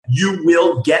you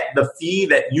will get the fee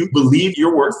that you believe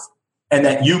you're worth and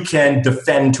that you can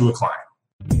defend to a client.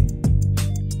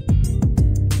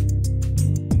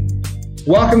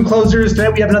 Welcome, closers. Today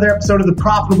we have another episode of the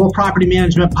Profitable Property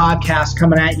Management Podcast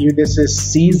coming at you. This is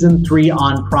season 3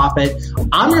 on profit.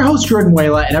 I'm your host, Jordan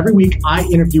Wela, and every week I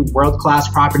interview world-class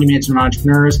property management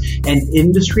entrepreneurs and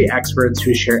industry experts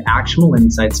who share actionable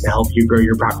insights to help you grow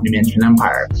your property management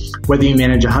empire. Whether you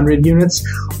manage 100 units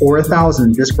or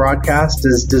 1,000, this broadcast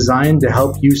is designed to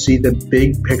help you see the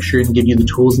big picture and give you the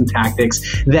tools and tactics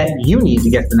that you need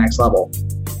to get to the next level.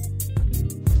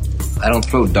 I don't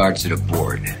throw darts at a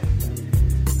board.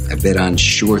 I bet on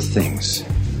sure things.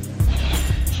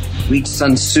 Read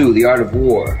Sun Tzu, The Art of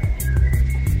War.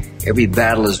 Every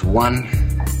battle is won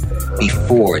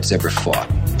before it's ever fought.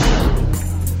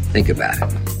 Think about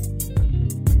it.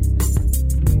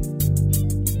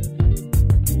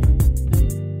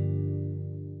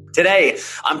 Today,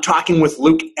 I'm talking with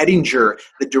Luke Eddinger,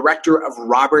 the director of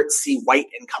Robert C. White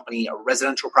 & Company, a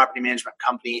residential property management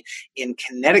company in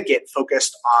Connecticut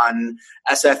focused on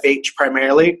SFH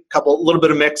primarily, a little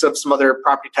bit of mix of some other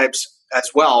property types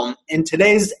as well. In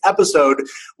today's episode,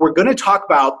 we're going to talk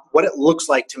about what it looks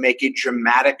like to make a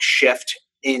dramatic shift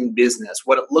in business,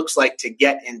 what it looks like to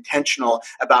get intentional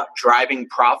about driving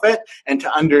profit and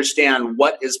to understand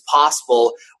what is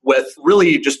possible with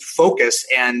really just focus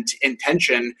and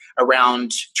intention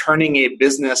around turning a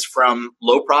business from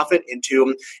low profit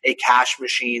into a cash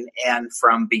machine and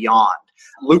from beyond.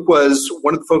 Luke was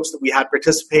one of the folks that we had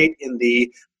participate in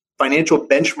the financial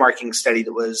benchmarking study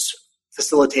that was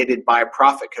facilitated by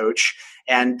Profit Coach.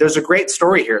 And there's a great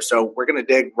story here, so we're going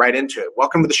to dig right into it.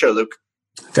 Welcome to the show, Luke.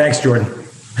 Thanks, Jordan.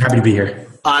 Happy to be here.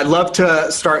 I'd love to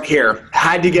start here.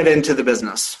 How'd you get into the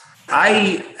business?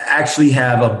 I actually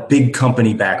have a big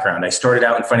company background. I started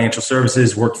out in financial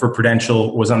services, worked for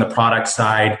Prudential, was on the product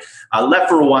side. I left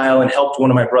for a while and helped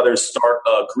one of my brothers start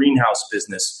a greenhouse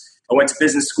business. I went to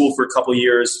business school for a couple of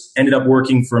years, ended up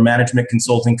working for a management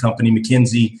consulting company,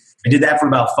 McKinsey. I did that for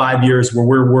about 5 years where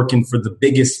we're working for the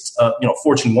biggest,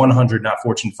 Fortune 100, not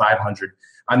Fortune 500.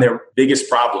 On their biggest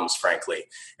problems, frankly.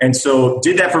 And so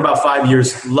did that for about 5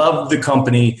 years, loved the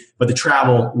company, but the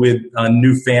travel with a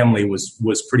new family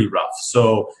was pretty rough.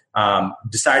 So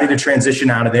decided to transition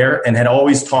out of there and had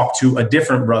always talked to a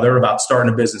different brother about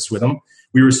starting a business with him.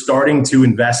 We were starting to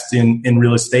invest in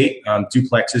real estate,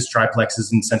 duplexes,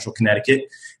 triplexes in central Connecticut.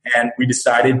 And we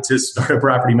decided to start a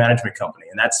property management company.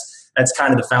 And that's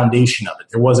kind of the foundation of it.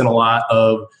 There wasn't a lot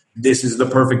of this is the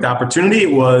perfect opportunity.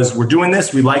 It was, we're doing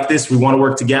this, we like this, we want to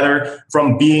work together.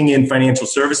 From being in financial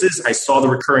services, I saw the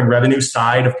recurring revenue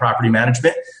side of property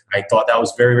management. I thought that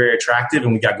was very, very attractive,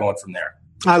 and we got going from there.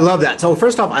 I love that. So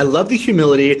first off, I love the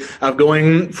humility of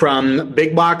going from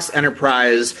big box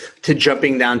enterprise to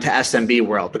jumping down to SMB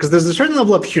world, because there's a certain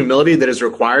level of humility that is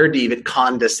required to even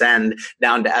condescend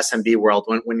down to SMB world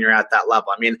when you're at that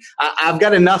level. I mean, I've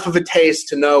got enough of a taste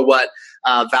to know what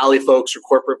Valley folks or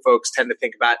corporate folks tend to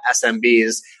think about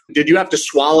SMBs. Did you have to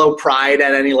swallow pride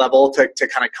at any level to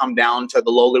kind of come down to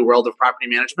the lowly world of property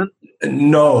management?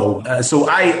 No. So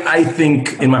I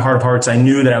think in my heart of hearts, I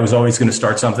knew that I was always going to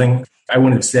start something. I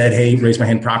wouldn't have said, hey, raise my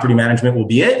hand, property management will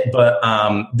be it. But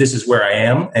this is where I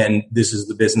am. And this is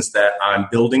the business that I'm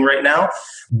building right now.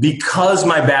 Because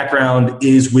my background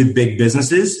is with big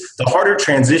businesses, the harder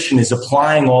transition is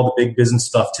applying all the big business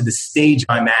stuff to the stage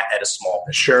I'm at a small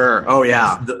business. Sure. Oh,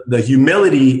 yeah. The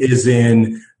humility is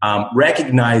in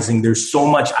recognizing there's so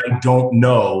much I don't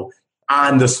know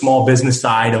on the small business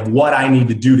side of what I need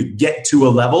to do to get to a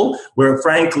level where,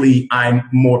 frankly, I'm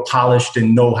more polished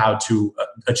and know how to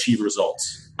achieve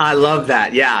results. I love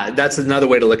that. Yeah, that's another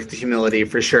way to look at the humility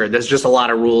for sure. There's just a lot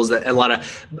of rules, a lot of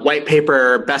white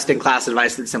paper, best in class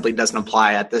advice that simply doesn't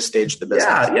apply at this stage of the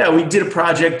business. Yeah. We did a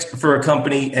project for a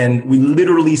company and we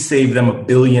literally saved them $1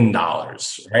 billion,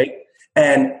 right?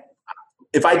 And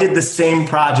if I did the same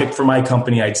project for my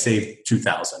company, I'd save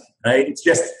 2,000. Right? It's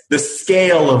just the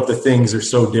scale of the things are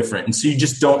so different. And so you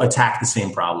just don't attack the same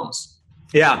problems.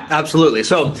 Yeah, absolutely.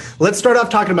 So let's start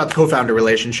off talking about the co-founder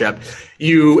relationship.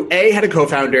 You, A, had a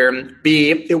co-founder,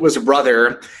 B, it was a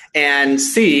brother, and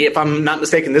C, if I'm not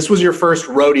mistaken, this was your first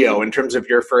rodeo in terms of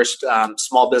your first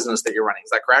small business that you're running. Is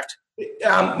that correct?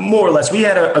 More or less. We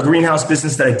had a greenhouse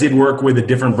business that I did work with a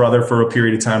different brother for a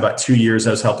period of time, about 2 years.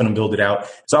 I was helping him build it out.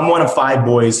 So I'm one of 5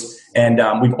 boys, and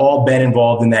we've all been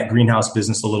involved in that greenhouse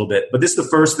business a little bit. But this is the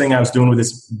first thing I was doing with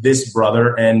this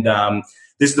brother, and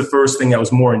this is the first thing that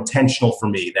was more intentional for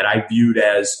me, that I viewed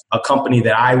as a company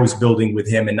that I was building with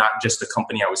him and not just a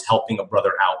company I was helping a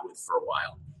brother out with for a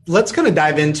while. Let's kind of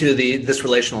dive into this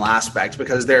relational aspect,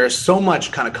 because there's so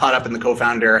much kind of caught up in the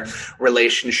co-founder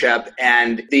relationship,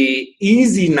 and the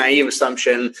easy naive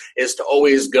assumption is to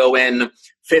always go in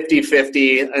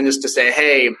 50-50 and just to say,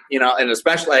 hey, and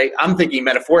especially I'm thinking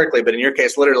metaphorically, but in your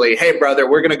case, literally, hey, brother,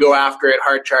 we're going to go after it,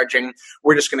 hard charging.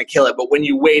 We're just going to kill it. But when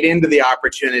you wade into the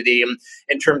opportunity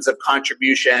in terms of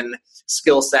contribution,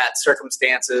 skill set,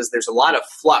 circumstances, there's a lot of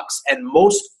flux, and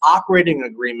most operating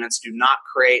agreements do not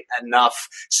create enough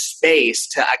space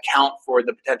to account for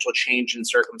the potential change in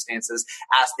circumstances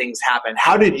as things happen.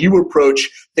 How did you approach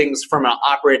things from an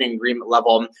operating agreement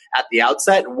level at the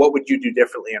outset, and what would you do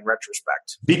differently in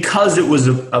retrospect? Because it was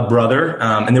a brother,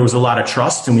 and there was a lot of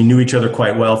trust, and we knew each other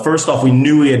quite well. First off, we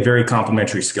knew we had very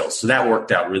complementary skills, so that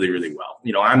worked out really, really well.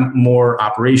 I'm more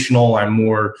operational, I'm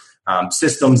more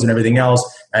systems and everything else,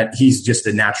 and he's just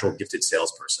a natural gifted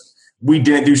salesperson. We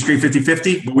didn't do straight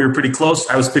 50-50, but we were pretty close.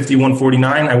 I was 51-49.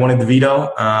 I wanted the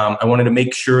veto. I wanted to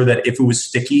make sure that if it was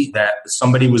sticky, that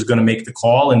somebody was going to make the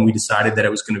call, and we decided that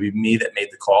it was going to be me that made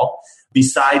the call.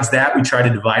 Besides that, we try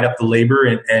to divide up the labor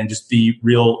and just be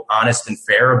real honest and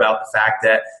fair about the fact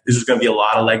that this was going to be a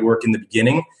lot of legwork in the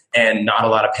beginning and not a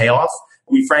lot of payoff.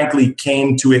 We frankly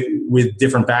came to it with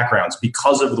different backgrounds.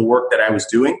 Because of the work that I was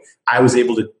doing, I was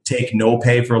able to take no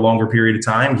pay for a longer period of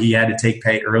time. He had to take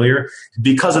pay earlier.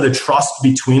 Because of the trust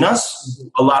between us,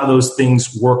 a lot of those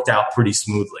things worked out pretty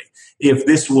smoothly. If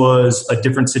this was a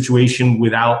different situation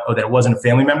that it wasn't a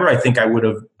family member, I think I would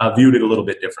have viewed it a little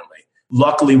bit differently.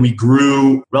 Luckily, we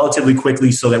grew relatively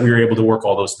quickly so that we were able to work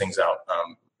all those things out.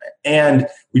 And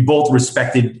we both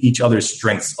respected each other's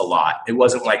strengths a lot. It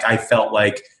wasn't like I felt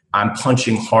like I'm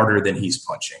punching harder than he's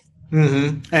punching.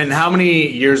 Mm-hmm. And how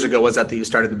many years ago was that you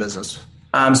started the business?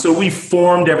 So we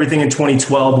formed everything in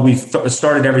 2012. We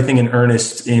started everything in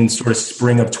earnest in sort of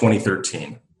spring of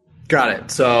 2013. Got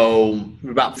it. So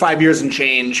about 5 years and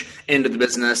change into the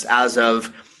business as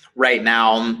of right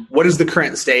now. What is the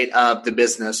current state of the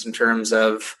business in terms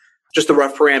of just the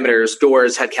rough parameters,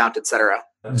 doors, headcount, et cetera?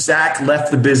 Zach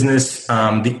left the business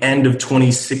the end of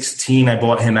 2016. I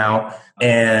bought him out,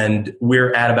 and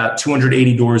we're at about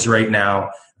 280 doors right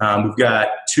now. We've got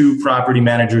 2 property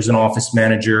managers, an office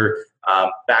manager,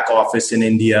 back office in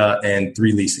India, and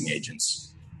 3 leasing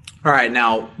agents. All right.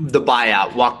 Now, the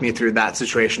buyout, walk me through that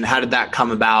situation. How did that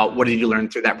come about? What did you learn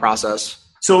through that process?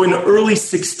 So in early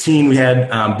 16, we had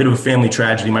a bit of a family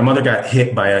tragedy. My mother got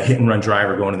hit by a hit-and-run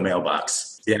driver going to the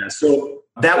mailbox. Yeah, so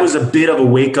that was a bit of a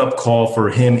wake-up call for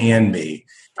him and me.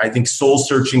 I think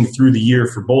soul-searching through the year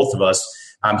for both of us,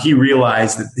 he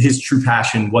realized that his true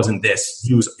passion wasn't this.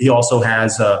 He also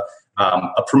has a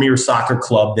premier soccer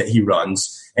club that he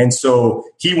runs, and so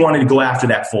he wanted to go after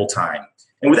that full-time.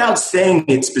 And without saying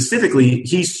it specifically,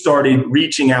 he started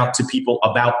reaching out to people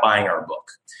about buying our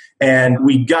book. And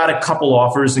we got a couple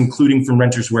offers, including from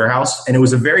Renters Warehouse. And it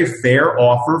was a very fair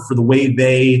offer for the way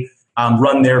they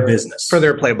run their business. For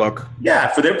their playbook. Yeah,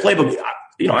 for their playbook.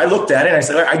 I looked at it and I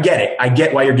said, I get it. I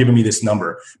get why you're giving me this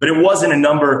number. But it wasn't a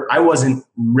number I wasn't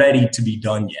ready to be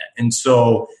done yet. And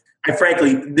so,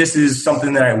 frankly, this is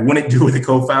something that I wouldn't do with a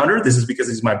co-founder. This is because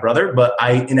he's my brother. But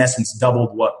I, in essence,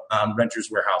 doubled what Renters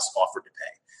Warehouse offered to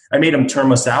pay. I made him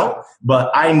term us out,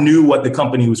 but I knew what the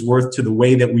company was worth to the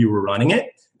way that we were running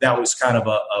it. That was kind of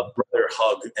a brother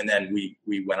hug, and then we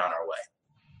went on our way.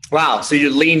 Wow. So you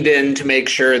leaned in to make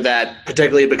sure that,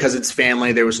 particularly because it's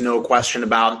family, there was no question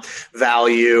about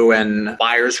value and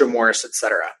buyer's remorse, et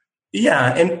cetera.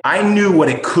 Yeah, and I knew what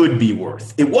it could be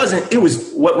worth. It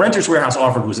was what Renters Warehouse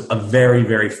offered was a very,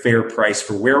 very fair price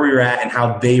for where we were at and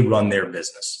how they run their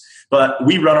business. But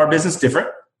we run our business different,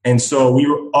 and so we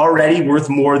were already worth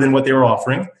more than what they were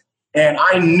offering. And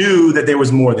I knew that there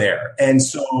was more there. And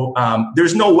so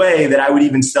there's no way that I would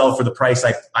even sell for the price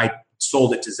I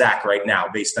sold it to Zach right now,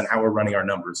 based on how we're running our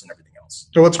numbers and everything else.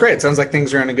 So it's great. It sounds like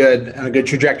things are in a good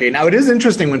trajectory. Now, it is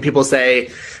interesting when people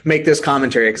make this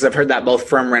commentary, because I've heard that both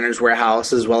from Renters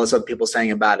Warehouse as well as other people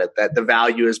saying about it, that the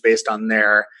value is based on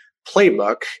their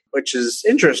playbook, which is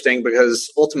interesting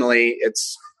because ultimately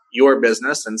it's your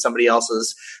business and somebody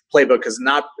else's playbook is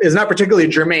not particularly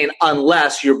germane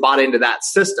unless you're bought into that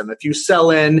system. If you sell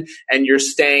in and you're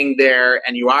staying there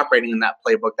and you're operating in that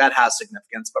playbook, that has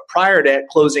significance. But prior to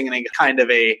closing any kind of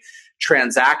a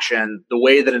transaction, the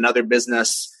way that another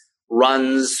business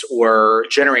runs or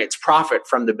generates profit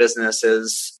from the business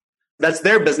that's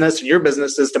their business, and your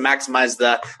business is to maximize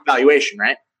the valuation,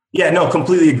 right? Yeah, no,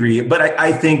 completely agree. But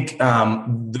I think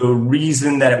the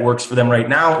reason that it works for them right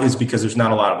now is because there's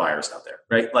not a lot of buyers out there,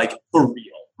 right? Like, for real,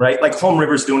 right? Like, Home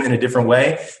River's doing it in a different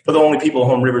way, but the only people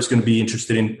Home River's going to be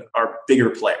interested in are bigger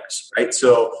players, right?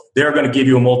 So they're going to give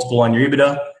you a multiple on your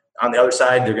EBITDA. On the other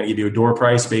side, they're going to give you a door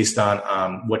price based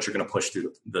on what you're going to push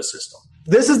through the system.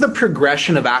 This is the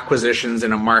progression of acquisitions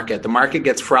in a market. The market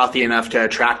gets frothy enough to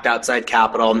attract outside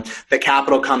capital. The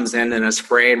capital comes in a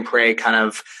spray and pray kind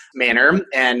of manner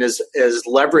and is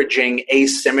leveraging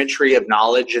asymmetry of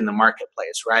knowledge in the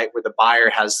marketplace, right? Where the buyer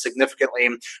has significantly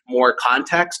more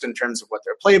context in terms of what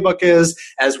their playbook is,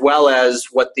 as well as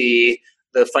what the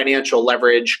financial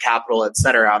leverage, capital, et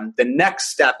cetera. The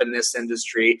next step in this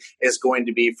industry is going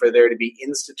to be for there to be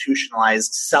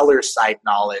institutionalized seller side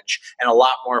knowledge and a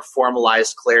lot more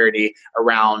formalized clarity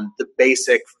around the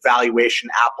basic valuation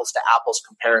apples to apples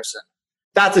comparison.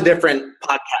 That's a different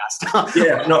podcast.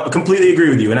 Yeah, no, I completely agree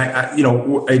with you. And I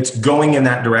it's going in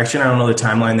that direction. I don't know the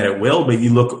timeline that it will, but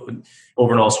you look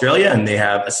over in Australia and they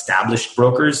have established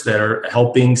brokers that are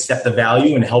helping set the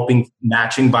value and helping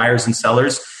matching buyers and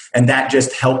sellers. And that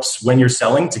just helps when you're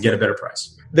selling to get a better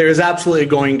price. There's absolutely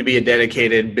going to be a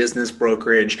dedicated business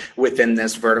brokerage within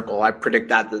this vertical. I predict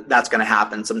that's going to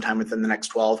happen sometime within the next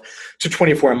 12 to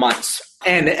 24 months.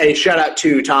 And a shout out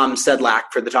to Tom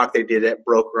Sedlak for the talk they did at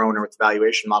Broker Owner with the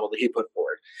valuation model that he put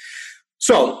forward.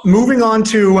 So moving on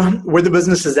to where the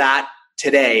business is at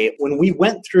today, when we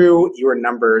went through your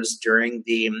numbers during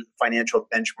the financial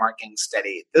benchmarking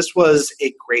study, this was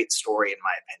a great story in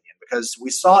my opinion, because we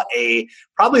saw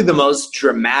probably the most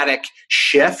dramatic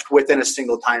shift within a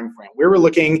single time frame. We were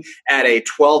looking at a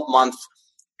 12-month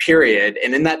period,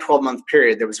 and in that 12-month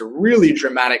period, there was a really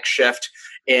dramatic shift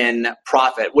in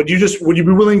profit. Would you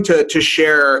be willing to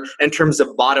share in terms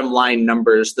of bottom line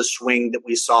numbers the swing that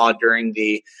we saw during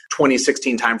the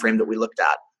 2016 timeframe that we looked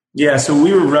at? Yeah, so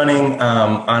we were running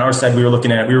on our side. We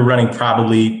were running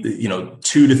probably 2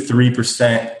 to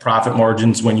 3% profit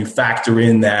margins when you factor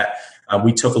in that.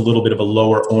 We took a little bit of a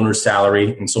lower owner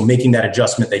salary. And so making that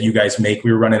adjustment that you guys make,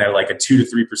 we were running at like a 2 to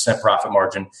 3% profit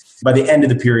margin. By the end of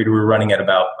the period, we were running at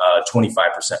about 25%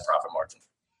 profit margin.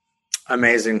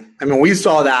 Amazing. I mean, we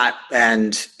saw that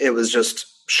and it was just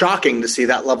shocking to see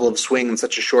that level of swing in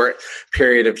such a short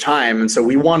period of time. And so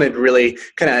we wanted to really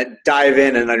kind of dive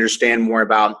in and understand more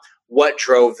about what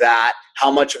drove that,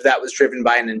 how much of that was driven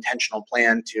by an intentional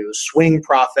plan to swing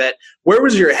profit. Where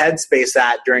was your headspace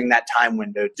at during that time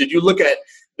window? Did you look at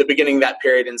the beginning of that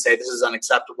period and say, this is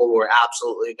unacceptable, we're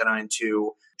absolutely going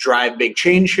to drive big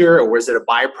change here? Or was it a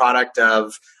byproduct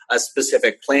of a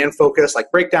specific plan focus?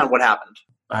 Like, break down what happened.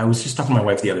 I was just talking to my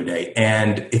wife the other day,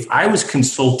 and if I was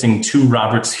consulting to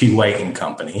Robert C. White and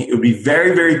Company, it would be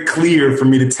very, very clear for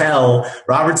me to tell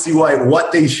Robert C. White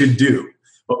what they should do.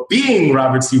 But being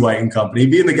Robert C. White and Company,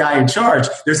 being the guy in charge,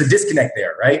 there's a disconnect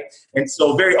there, right? And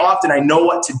so very often I know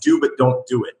what to do, but don't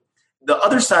do it. The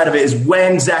other side of it is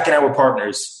when Zach and I were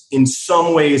partners, in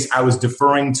some ways I was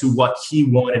deferring to what he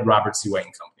wanted Robert C. White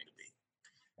and Company to be.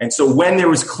 And so when there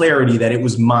was clarity that it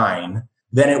was mine,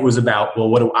 then it was about, well,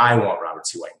 what do I want Robert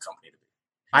C. White and Company to be?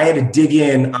 I had to dig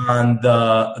in on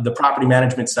the property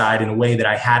management side in a way that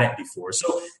I hadn't before.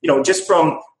 So, just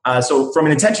from an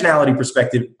intentionality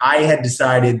perspective, I had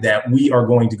decided that we are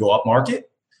going to go up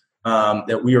market,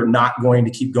 that we are not going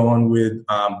to keep going with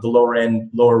the lower end,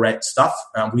 lower rent stuff.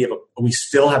 We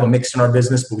still have a mix in our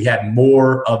business, but we had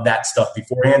more of that stuff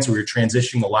beforehand. So we were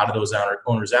transitioning a lot of those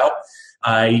owners out.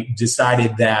 I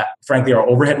decided that, frankly, our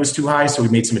overhead was too high, so we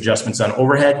made some adjustments on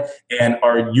overhead, and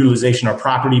our utilization, our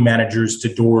property managers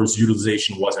to doors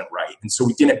utilization wasn't right. And so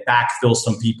we didn't backfill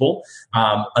some people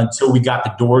until we got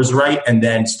the doors right, and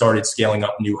then started scaling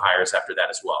up new hires after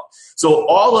that as well. So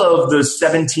all of the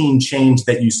 17 change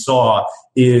that you saw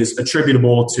is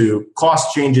attributable to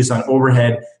cost changes on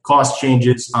overhead, cost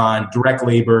changes on direct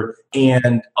labor,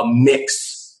 and a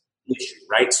mix issue,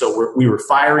 right? So we were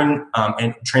firing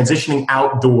and transitioning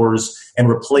outdoors and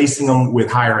replacing them with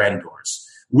higher end doors.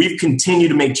 We've continued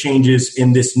to make changes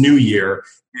in this new year,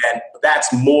 and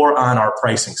that's more on our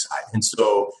pricing side. And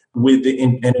so with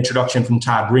an introduction from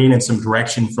Todd Breen and some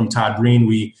direction from Todd Breen,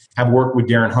 we have worked with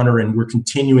Darren Hunter, and we're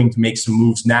continuing to make some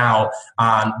moves now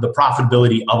on the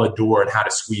profitability of a door and how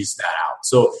to squeeze that out.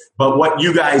 So, but what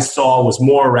you guys saw was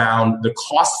more around the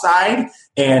cost side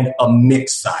and a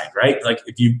mix side, right? Like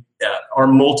if you, our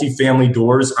multifamily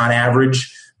doors on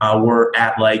average were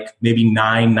at like maybe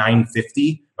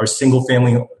 $950. Our single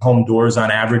family home doors on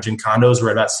average in condos were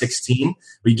at about 16.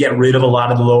 We get rid of a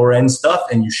lot of the lower end stuff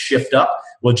and you shift up.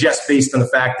 Well, just based on the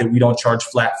fact that we don't charge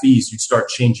flat fees, you'd start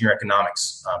changing your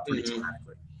economics pretty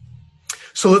dramatically.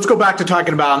 So let's go back to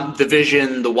talking about the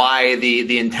vision, the why,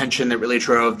 the intention that really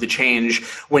drove the change.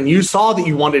 When you saw that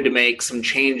you wanted to make some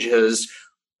changes,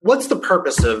 what's the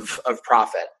purpose of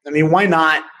profit? I mean, why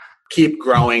not keep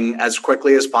growing as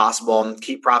quickly as possible and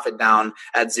keep profit down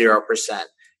at 0%?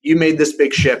 You made this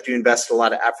big shift. You invested a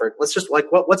lot of effort. Let's just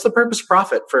what's the purpose of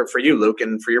profit for you, Luke,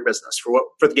 and for your business, for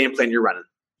the game plan you're running?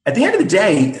 At the end of the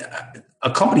day,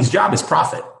 a company's job is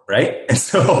profit, right? And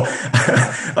so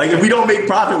if we don't make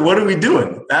profit, what are we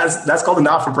doing? That's called a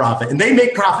not-for-profit. And they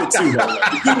make profit too, by the way.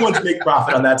 The good ones make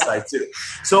profit on that side too.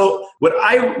 So what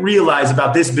I realize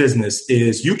about this business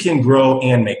is you can grow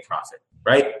and make profit,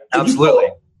 right? Absolutely.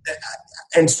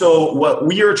 And so what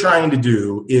we are trying to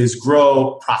do is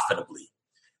grow profitably.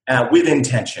 With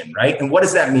intention, right? And what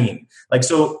does that mean?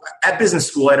 So at business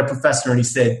school, I had a professor and he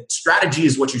said, strategy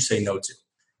is what you say no to.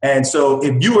 And so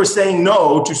if you are saying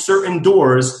no to certain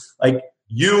doors,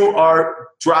 you are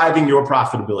driving your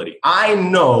profitability. I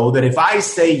know that if I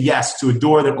say yes to a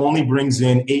door that only brings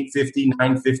in $850,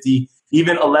 $950,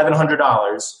 even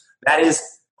 $1,100, that is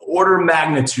order of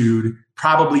magnitude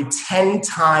probably 10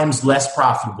 times less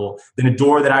profitable than a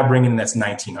door that I bring in that's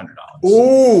 $1,900.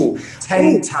 Ooh.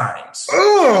 10 times.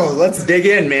 Oh, let's dig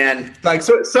in, man.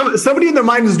 So somebody in their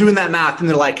mind is doing that math and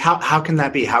they're like, how can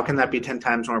that be? How can that be 10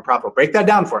 times more profitable? Break that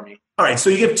down for me. All right.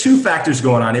 So you have two factors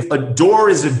going on. If a door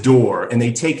is a door and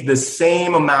they take the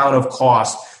same amount of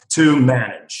cost to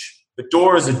manage, the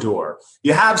door is a door.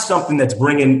 You have something that's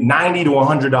bringing $90 to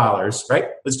 $100, right?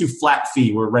 Let's do flat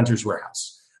fee. We're a renter's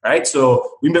warehouse. Right, so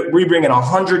we bring in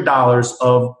 $100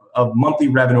 of monthly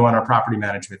revenue on our property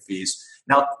management fees.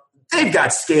 Now, they've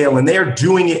got scale and they're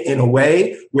doing it in a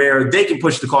way where they can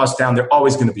push the cost down. They're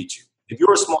always going to beat you. If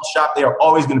you're a small shop, they are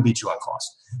always going to beat you on cost.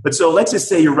 But so let's just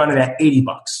say you're running at $80,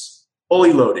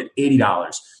 fully loaded,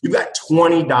 $80. You've got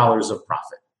 $20 of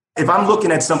profit. If I'm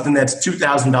looking at something that's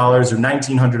 $2,000 or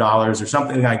 $1,900 or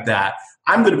something like that,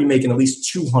 I'm going to be making at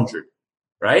least $200,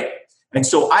 right? And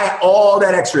so all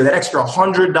that extra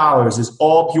 $100 is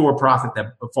all pure profit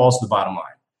that falls to the bottom line.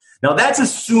 Now that's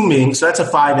assuming, so that's a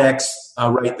 5X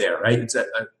right there, right? It's a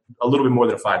little bit more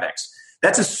than a 5X.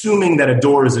 That's assuming that a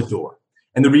door is a door.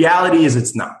 And the reality is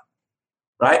it's not,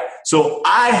 right? So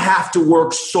I have to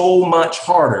work so much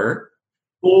harder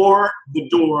for the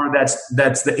door that's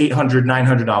the $800,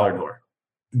 $900 door.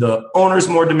 The owner's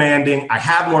more demanding. I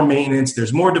have more maintenance.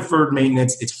 There's more deferred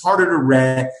maintenance. It's harder to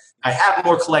rent. I have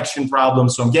more collection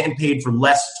problems, so I'm getting paid for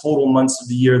less total months of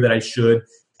the year that I should.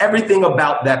 Everything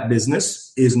about that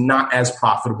business is not as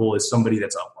profitable as somebody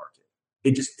that's upmarket.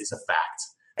 It just is a fact.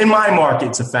 In my market,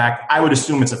 it's a fact. I would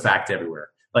assume it's a fact everywhere.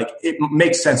 It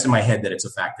makes sense in my head that it's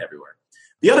a fact everywhere.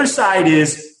 The other side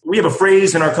is we have a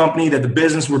phrase in our company that the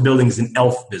business we're building is an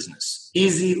ELF business.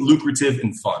 Easy, lucrative,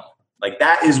 and fun.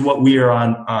 That is what we are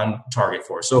on target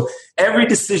for. So every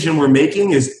decision we're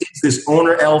making is this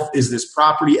owner ELF? Is this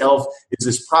property ELF? Is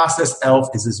this process ELF?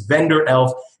 Is this vendor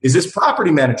ELF? Is this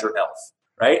property manager ELF?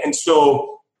 Right? And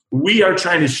so we are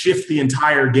trying to shift the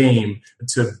entire game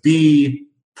to be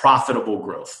profitable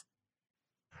growth.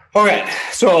 All right.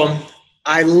 So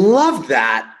I love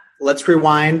that. Let's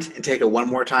rewind and take it one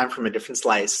more time from a different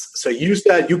slice. So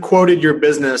you quoted your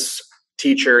business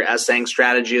teacher as saying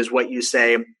strategy is what you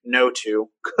say no to.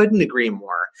 Couldn't agree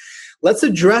more. Let's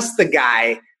address the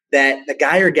guy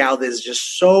or gal that is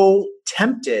just so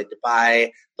tempted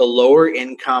by the lower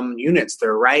income units.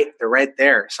 They're right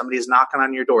there. Somebody's knocking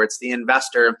on your door. It's the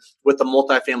investor with the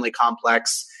multifamily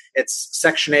complex. It's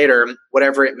Section 8 or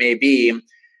whatever it may be.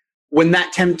 When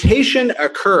that temptation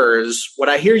occurs, what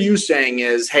I hear you saying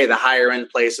is, hey, the higher end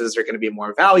places are going to be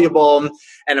more valuable.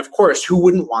 And of course, who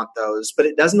wouldn't want those? But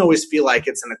it doesn't always feel like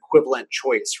it's an equivalent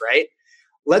choice, right?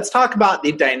 Let's talk about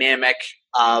the dynamic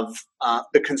of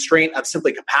the constraint of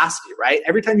simply capacity, right?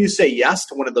 Every time you say yes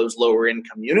to one of those lower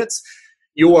income units,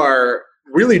 you are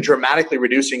really dramatically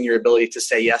reducing your ability to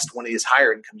say yes to one of these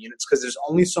higher income units because there's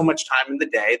only so much time in the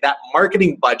day. That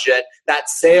marketing budget, that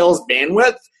sales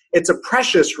bandwidth, it's a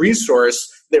precious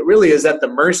resource that really is at the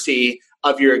mercy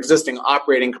of your existing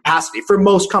operating capacity for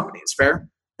most companies. Fair?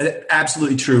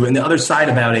 Absolutely true. And the other side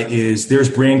about it is there's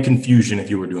brand confusion if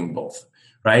you were doing both,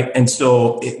 right? And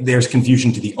so there's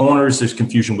confusion to the owners, there's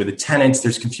confusion with the tenants,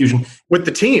 there's confusion with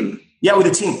the team. Yeah, with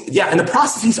the team. Yeah, and the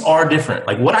processes are different.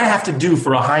 What I have to do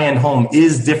for a high-end home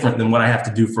is different than what I have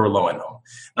to do for a low-end home.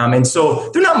 And so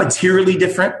they're not materially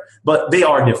different, but they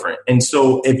are different. And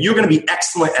so if you're going to be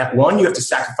excellent at one, you have to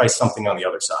sacrifice something on the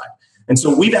other side. And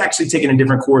so we've actually taken a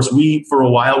different course. For a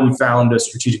while, we found a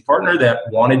strategic partner that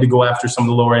wanted to go after some of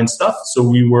the lower-end stuff. So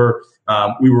we were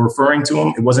referring to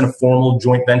them. It wasn't a formal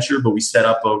joint venture, but we set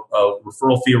up a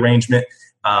referral fee arrangement.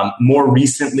 More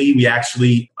recently,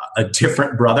 a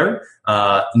different brother,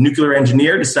 nuclear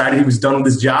engineer, decided he was done with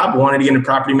his job, wanted to get into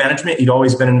property management. He'd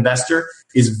always been an investor,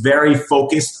 is very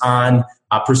focused on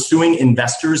pursuing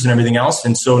investors and everything else.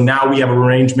 And so now we have an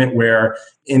arrangement where,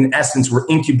 in essence, we're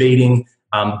incubating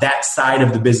that side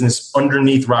of the business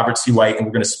underneath Robert C. White, and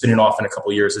we're going to spin it off in a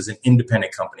couple of years as an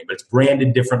independent company. But it's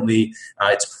branded differently.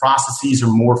 Its processes are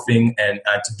morphing, and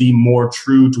to be more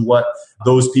true to what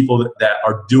those people that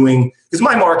are doing. Because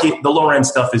my market, the lower end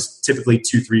stuff is typically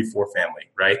 2, 3, 4 family,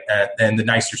 right? And the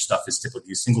nicer stuff is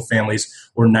typically single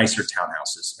families or nicer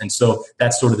townhouses. And so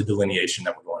that's sort of the delineation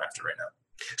that we're going after right now.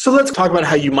 So let's talk about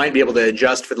how you might be able to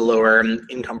adjust for the lower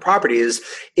income properties.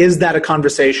 Is that a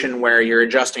conversation where you're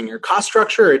adjusting your cost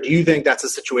structure, or do you think that's a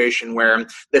situation where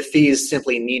the fees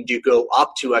simply need to go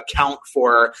up to account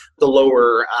for the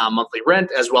lower monthly rent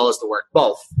as well as the work?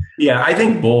 Both? Yeah, I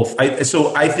think both.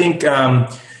 I think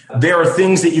there are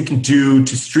things that you can do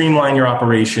to streamline your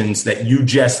operations that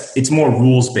it's more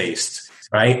rules based,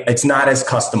 right? It's not as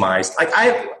customized. Like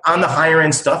on the higher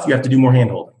end stuff, you have to do more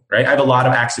handholding, right? I have a lot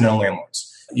of accidental landlords.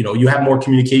 You have more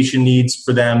communication needs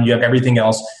for them. You have everything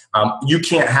else. You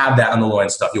can't have that on the low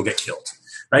end stuff. You'll get killed.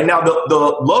 Right now,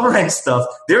 the lower end stuff,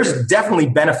 there's definitely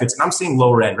benefits. And I'm seeing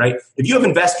lower end, right? If you have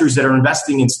investors that are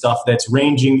investing in stuff that's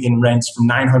ranging in rents from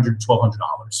 $900 to $1,200,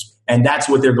 and that's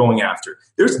what they're going after,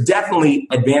 there's definitely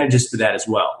advantages to that as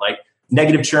well. Like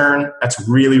negative churn, that's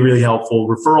really, really helpful.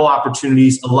 Referral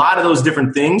opportunities, a lot of those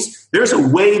different things. There's a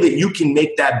way that you can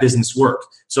make that business work.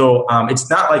 So it's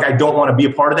not like I don't want to be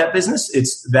a part of that business.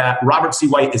 It's that Robert C.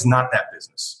 White is not that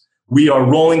business. We are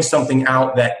rolling something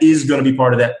out that is going to be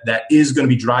part of that is going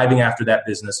to be driving after that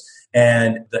business.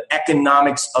 And the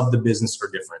economics of the business are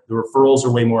different. The referrals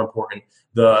are way more important.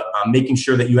 The making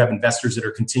sure that you have investors that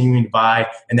are continuing to buy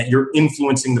and that you're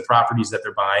influencing the properties that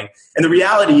they're buying. And the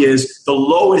reality is the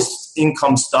lowest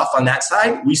income stuff on that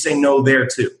side, we say no there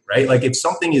too, right? Like if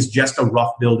something is just a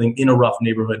rough building in a rough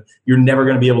neighborhood, you're never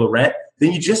going to be able to rent,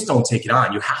 then you just don't take it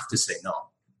on. You have to say no.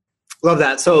 Love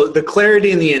that. So the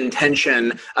clarity and the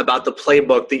intention about the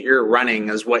playbook that you're running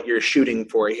is what you're shooting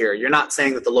for here. You're not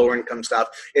saying that the lower income stuff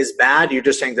is bad. You're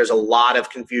just saying there's a lot of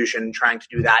confusion trying to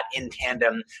do that in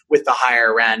tandem with the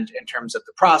higher end in terms of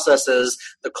the processes,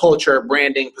 the culture,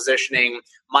 branding, positioning.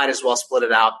 Might as well split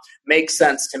it out. Makes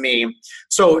sense to me.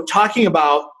 So talking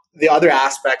about the other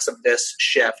aspects of this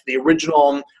shift, the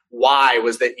original why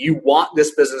was that you want this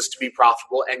business to be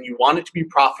profitable and you want it to be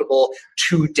profitable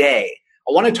today.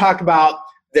 I want to talk about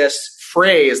this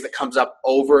phrase that comes up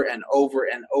over and over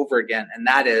and over again, and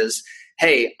that is,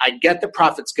 hey, I get the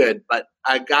profit's good, but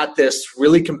I got this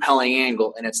really compelling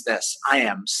angle, and it's this: I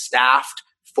am staffed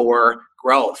for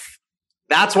growth.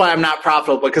 That's why I'm not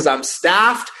profitable, because I'm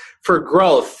staffed for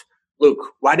growth.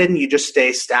 Luke, why didn't you just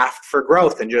stay staffed for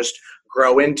growth and just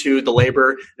grow into the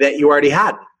labor that you already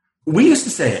had? We used to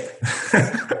say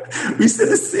it. We said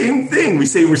the same thing. We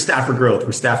say we're staffed for growth.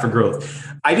 We're staffed for growth.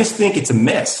 I just think it's a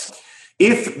miss.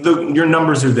 If your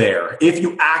numbers are there, if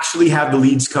you actually have the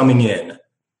leads coming in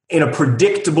a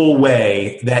predictable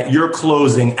way that you're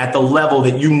closing at the level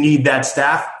that you need that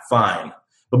staff, fine.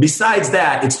 But besides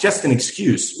that, it's just an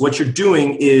excuse. What you're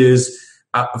doing is,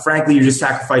 frankly, you're just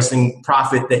sacrificing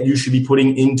profit that you should be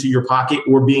putting into your pocket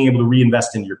or being able to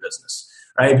reinvest into your business.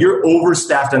 Right? If you're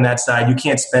overstaffed on that side, you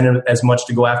can't spend as much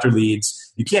to go after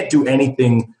leads. You can't do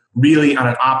anything really on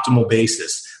an optimal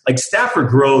basis. Like staff for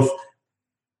growth,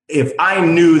 if I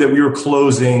knew that we were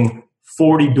closing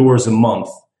 40 doors a month,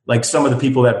 like some of the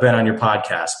people that have been on your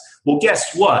podcast, well,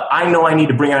 guess what? I know I need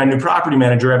to bring on a new property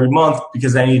manager every month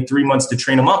because I need 3 months to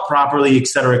train them up properly, et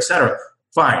cetera, et cetera.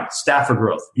 Fine, staff for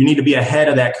growth. You need to be ahead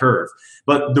of that curve.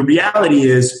 But the reality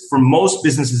is, for most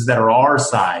businesses that are our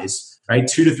size, right,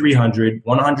 2 to 300,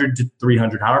 100 to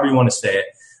 300, however you want to say it,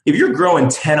 if you're growing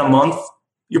 10 a month,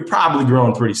 you're probably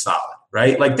growing pretty solid,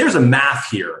 right? Like there's a math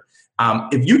here.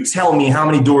 If you tell me how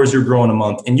many doors you're growing a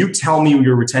month and you tell me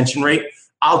your retention rate,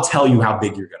 I'll tell you how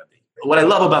big you're going to be. What I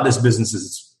love about this business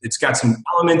is it's got some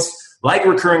elements like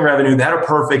recurring revenue that are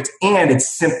perfect, and it's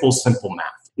simple math.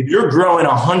 If you're growing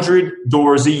 100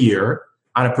 doors a year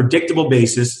on a predictable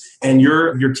basis and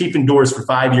you're keeping doors for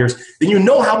 5 years, then you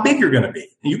know how big you're going to be.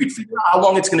 And you can figure out how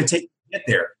long it's going to take to get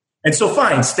there. And so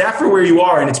fine, staff for where you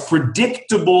are, and it's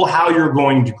predictable how you're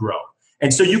going to grow.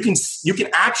 And so you can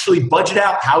actually budget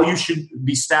out how you should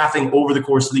be staffing over the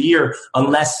course of the year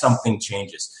unless something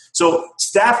changes. So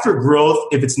staff for growth,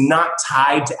 if it's not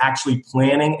tied to actually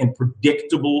planning and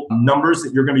predictable numbers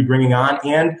that you're going to be bringing on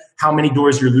and how many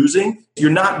doors you're losing,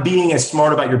 you're not being as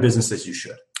smart about your business as you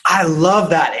should. I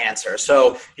love that answer.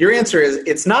 So your answer is,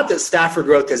 it's not that staff for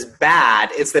growth is bad,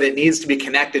 it's that it needs to be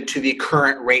connected to the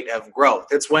current rate of growth.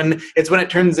 It's when it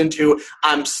turns into,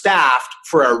 I'm staffed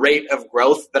for a rate of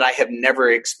growth that I have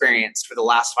never experienced for the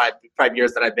last five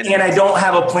years that I've been in. And I don't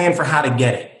have a plan for how to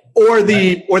get it. Or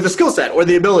the skill set, or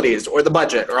the abilities, or the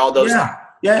budget, or all those things.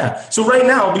 Yeah. So right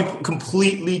now, I'll be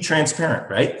completely transparent,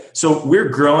 right? So we're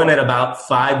growing at about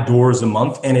 5 doors a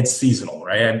month, and it's seasonal,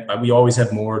 right? We always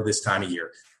have more this time of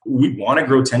year. We want to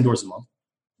grow 10 doors a month.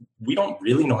 We don't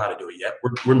really know how to do it yet.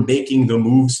 We're making the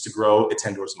moves to grow at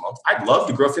 10 doors a month. I'd love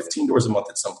to grow 15 doors a month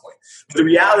at some point. But the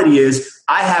reality is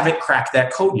I haven't cracked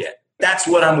that code yet. That's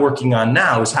what I'm working on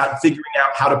now, is figuring out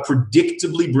how to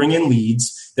predictably bring in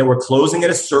leads that we're closing at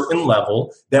a certain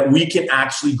level that we can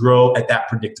actually grow at that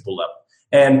predictable level.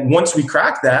 And once we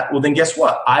crack that, well, then guess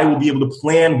what? I will be able to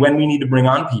plan when we need to bring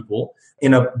on people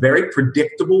in a very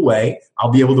predictable way.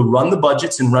 I'll be able to run the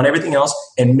budgets and run everything else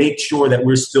and make sure that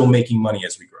we're still making money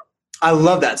as we grow. I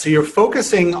love that. So you're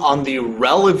focusing on the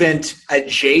relevant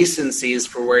adjacencies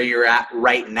for where you're at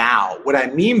right now. What I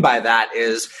mean by that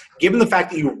is, given the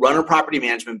fact that you run a property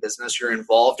management business, you're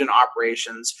involved in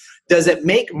operations, does it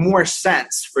make more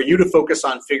sense for you to focus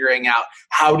on figuring out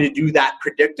how to do that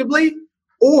predictably?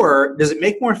 Or does it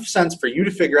make more sense for you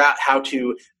to figure out how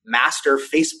to master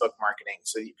Facebook marketing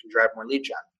so that you can drive more lead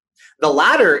gen? The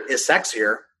latter is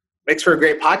sexier, makes for a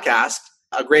great podcast,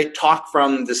 a great talk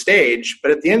from the stage.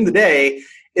 But at the end of the day,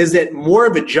 is it more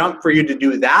of a jump for you to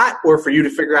do that, or for you to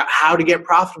figure out how to get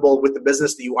profitable with the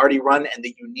business that you already run and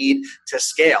that you need to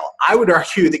scale? I would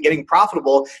argue that getting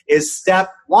profitable is step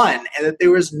one, and that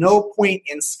there is no point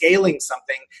in scaling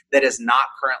something that is not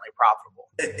currently profitable.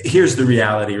 Here's the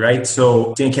reality, right?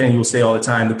 So Dan Kennedy will say all the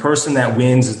time, the person that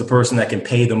wins is the person that can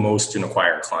pay the most to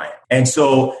acquire a client. And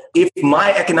so if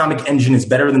my economic engine is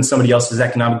better than somebody else's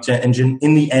economic engine,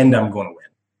 in the end, I'm going to win.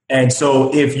 And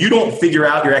so if you don't figure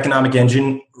out your economic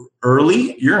engine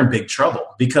early, you're in big trouble,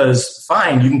 because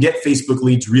fine, you can get Facebook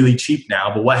leads really cheap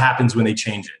now, but what happens when they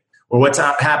change it? Or what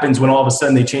happens when all of a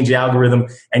sudden they change the algorithm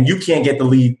and you can't get the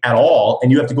lead at all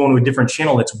and you have to go into a different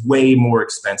channel that's way more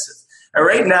expensive? And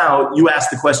right now, you ask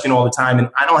the question all the time, and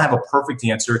I don't have a perfect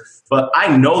answer, but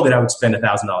I know that I would spend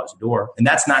 $1,000 a door, and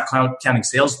that's not counting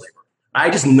sales labor. I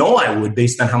just know I would,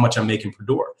 based on how much I'm making per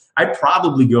door. I'd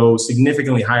probably go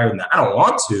significantly higher than that. I don't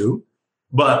want to,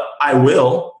 but I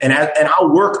will, and I'll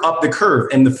work up the curve.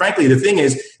 And frankly, the thing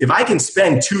is, if I can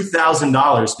spend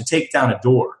 $2,000 to take down a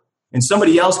door, and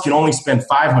somebody else can only spend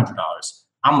 $500,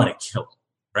 I'm going to kill them,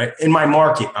 right? In my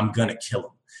market, I'm going to kill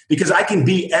them, because I can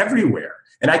be everywhere.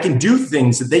 And I can do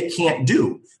things that they can't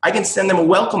do. I can send them a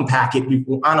welcome packet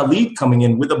on a lead coming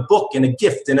in with a book and a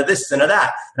gift and a this and a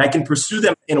that. And I can pursue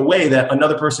them in a way that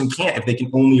another person can't if they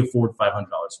can only afford $500.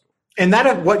 And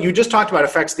that, what you just talked about,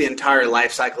 affects the entire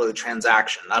life cycle of the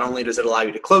transaction. Not only does it allow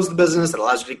you to close the business, it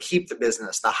allows you to keep the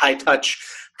business, the high-touch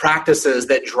practices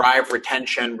that drive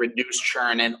retention, reduce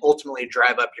churn, and ultimately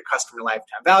drive up your customer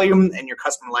lifetime value and your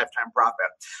customer lifetime profit.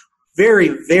 Very,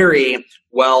 very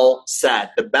well said.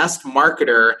 The best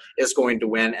marketer is going to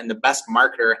win, and the best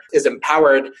marketer is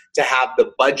empowered to have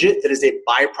the budget that is a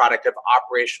byproduct of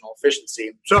operational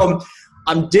efficiency. So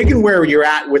I'm digging where you're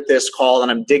at with this call, and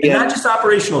I'm digging. And not just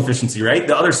operational efficiency, right?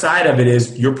 The other side of it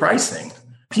is your pricing.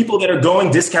 People that are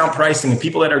going discount pricing and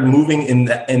people that are moving in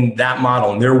that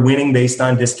model, and they're winning based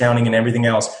on discounting and everything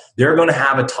else, they're going to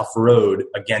have a tough road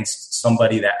against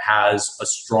somebody that has a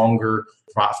stronger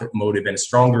profit motive and a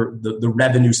stronger, the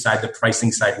revenue side, the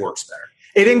pricing side works better.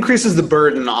 It increases the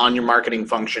burden on your marketing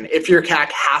function. If your CAC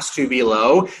has to be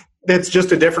low, that's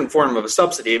just a different form of a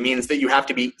subsidy. It means that you have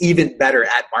to be even better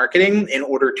at marketing in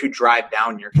order to drive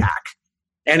down your CAC.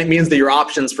 And it means that your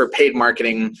options for paid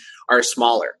marketing are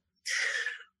smaller.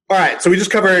 All right, so we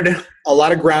just covered a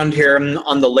lot of ground here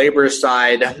on the labor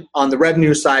side, on the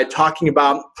revenue side, talking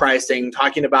about pricing,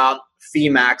 talking about fee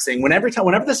maxing. Whenever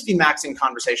this fee maxing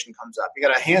conversation comes up, you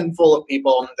got a handful of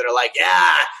people that are like,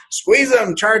 yeah, squeeze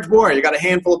them, charge more. You got a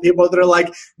handful of people that are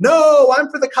like, no, I'm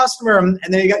for the customer. And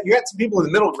then you got some people in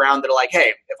the middle ground that are like,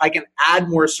 hey, if I can add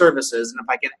more services and if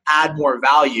I can add more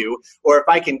value, or if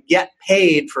I can get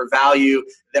paid for value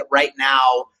that right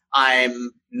now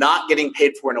I'm not getting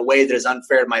paid for in a way that is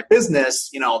unfair to my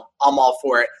business, I'm all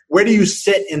for it. Where do you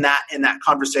sit in that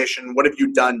conversation? What have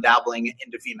you done dabbling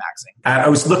into fee maxing? I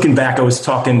was looking back. I was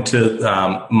talking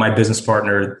to my business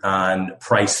partner on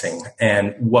pricing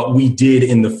and what we did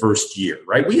in the first year,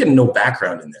 right? We had no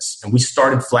background in this, and we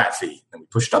started flat fee, and we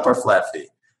pushed up our flat fee.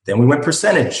 Then we went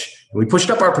percentage, and we pushed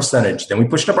up our percentage. Then we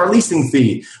pushed up our leasing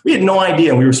fee. We had no idea,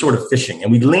 and we were sort of fishing, and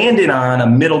we landed on a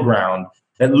middle ground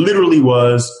that literally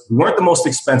was, we weren't the most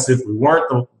expensive, we weren't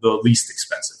the least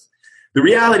expensive. The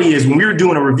reality is, when we were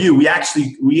doing a review, we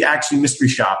actually mystery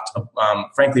shopped,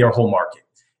 frankly, our whole market.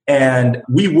 And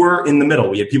we were in the middle.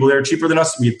 We had people that are cheaper than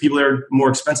us. We had people that are more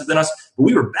expensive than us, but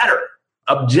we were better.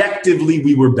 Objectively,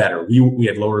 we were better. We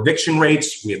had lower eviction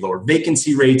rates. We had lower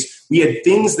vacancy rates. We had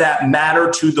things that matter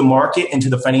to the market and to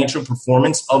the financial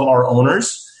performance of our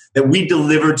owners that we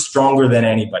delivered stronger than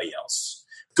anybody else.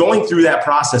 Going through that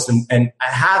process and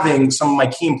having some of my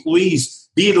key employees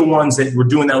be the ones that were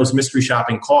doing those mystery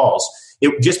shopping calls,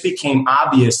 it just became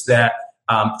obvious that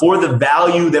for the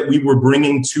value that we were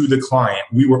bringing to the client,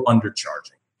 we were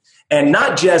undercharging. And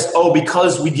not just,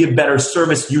 because we give better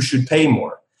service, you should pay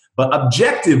more. But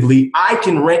objectively, I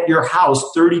can rent your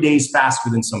house 30 days faster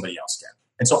than somebody else can.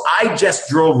 And so I just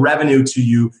drove revenue to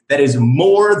you that is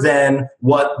more than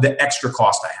what the extra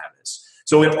cost I have is.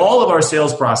 So in all of our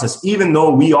sales process, even though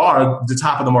we are the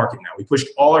top of the market now, we pushed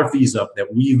all our fees up,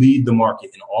 that we lead the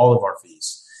market in all of our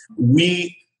fees.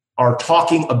 We are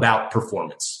talking about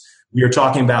performance. We are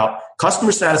talking about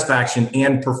customer satisfaction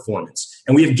and performance.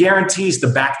 And we have guarantees to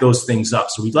back those things up.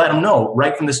 So we let them know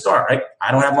right from the start, right?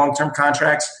 I don't have long-term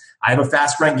contracts. I have a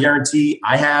fast rent guarantee.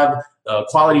 I have a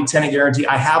quality tenant guarantee.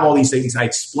 I have all these things. I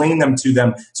explain them to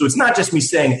them. So it's not just me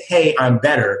saying, hey, I'm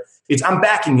better. It's I'm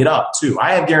backing it up too.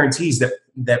 I have guarantees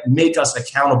that make us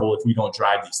accountable if we don't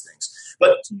drive these things.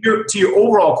 But to your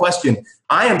overall question,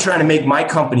 I am trying to make my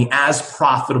company as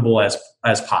profitable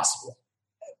as possible.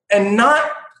 And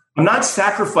I'm not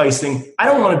sacrificing. I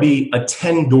don't want to be a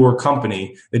 10-door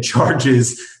company that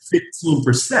charges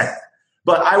 15%,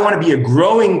 but I want to be a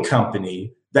growing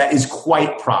company that is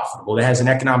quite profitable, that has an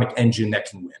economic engine that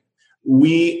can win.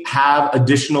 We have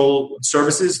additional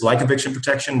services like eviction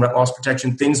protection, rent loss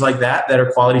protection, things like that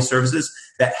are quality services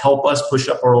that help us push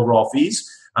up our overall fees.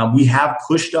 We have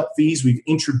pushed up fees. We've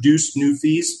introduced new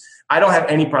fees. I don't have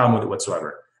any problem with it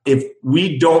whatsoever. If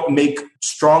we don't make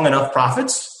strong enough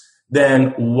profits, then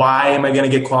why am I going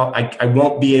to get I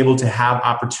won't be able to have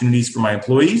opportunities for my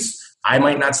employees. I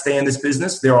might not stay in this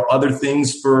business. There are other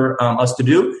things for us to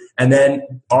do. And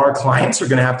then our clients are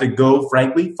going to have to go,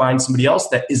 frankly, find somebody else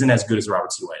that isn't as good as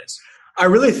Robert C. White is. I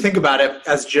really think about it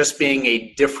as just being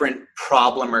a different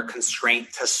problem or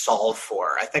constraint to solve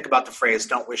for. I think about the phrase,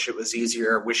 don't wish it was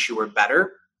easier, wish you were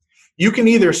better. You can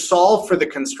either solve for the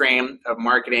constraint of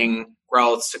marketing,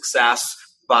 growth, success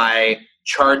by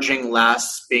charging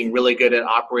less, being really good at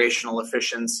operational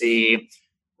efficiency,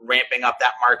 ramping up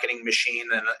that marketing machine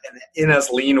in as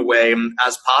lean a way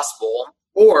as possible.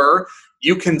 Or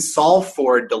you can solve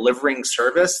for delivering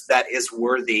service that is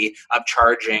worthy of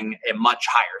charging a much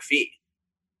higher fee.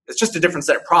 It's just a different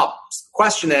set of problems. The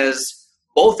question is,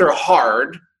 both are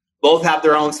hard, both have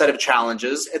their own set of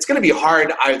challenges. It's going to be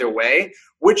hard either way.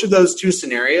 Which of those two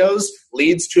scenarios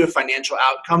leads to a financial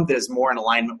outcome that is more in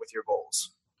alignment with your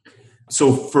goals?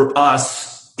 So for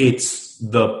us, it's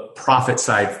the profit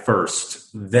side first,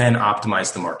 then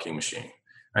optimize the marketing machine.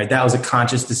 Right? That was a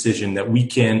conscious decision that we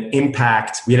can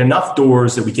impact. We had enough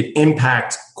doors that we could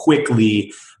impact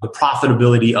quickly the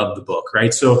profitability of the book.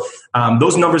 Right. So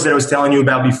those numbers that I was telling you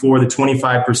about before, the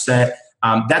 25%,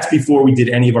 that's before we did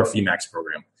any of our FeeMax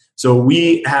program. So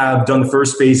we have done the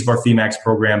first phase of our FeeMax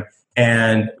program,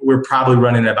 and we're probably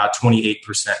running at about 28%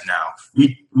 now.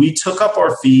 We took up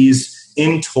our fees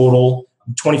in total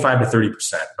 25 to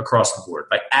 30% across the board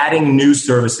by adding new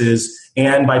services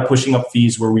and by pushing up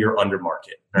fees where we are under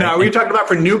market. Right? Now, are you talking about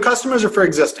for new customers or for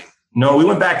existing? No, we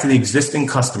went back to the existing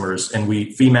customers and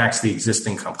we FeeMaxed the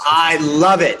existing companies. I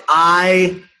love it.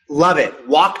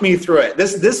 Walk me through it.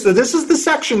 This is the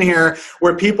section here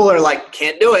where people are like,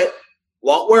 can't do it,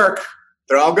 won't work.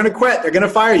 They're all going to quit. They're going to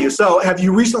fire you. So have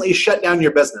you recently shut down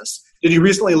your business? Did you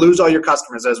recently lose all your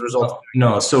customers as a result?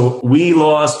 No. So we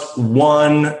lost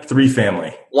one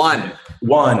 3-family. One.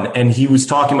 And he was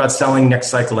talking about selling next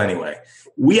cycle anyway.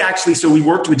 We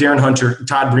worked with Darren Hunter.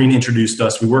 Todd Breen introduced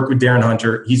us. We worked with Darren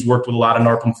Hunter. He's worked with a lot of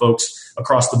NARPM folks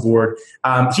across the board.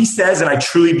 He says, and I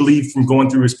truly believe from going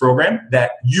through his program,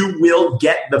 that you will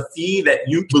get the fee that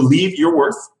you believe you're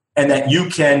worth and that you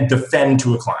can defend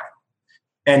to a client.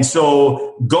 And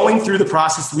so going through the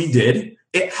process we did,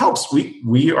 it helps.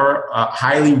 We are a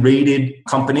highly rated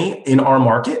company in our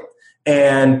market.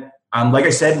 And like I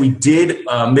said, we did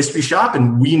mystery shop,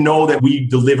 and we know that we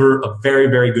deliver a very,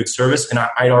 very good service. And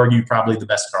I'd argue probably the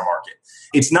best in our market.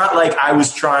 It's not like I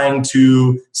was trying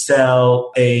to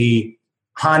sell a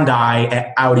Hyundai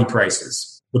at Audi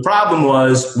prices. The problem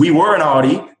was we were an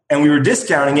Audi and we were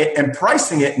discounting it and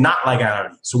pricing it not like an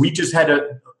Audi. So we just had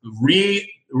to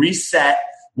reset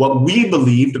what we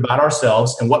believed about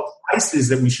ourselves and what prices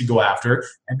that we should go after,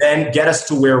 and then get us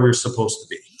to where we're supposed to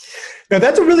be. Now,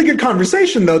 that's a really good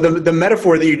conversation, though, the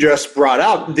metaphor that you just brought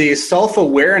up, the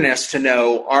self-awareness to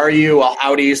know, are you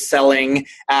Audi selling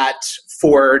at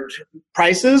Ford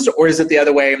prices, or is it the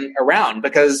other way around?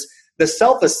 Because The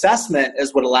self-assessment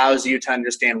is what allows you to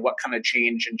understand what kind of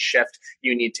change and shift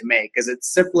you need to make. Is it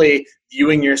simply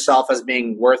viewing yourself as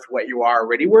being worth what you are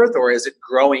already worth, or is it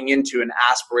growing into an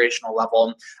aspirational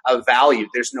level of value?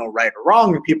 There's no right or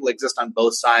wrong. People exist on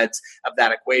both sides of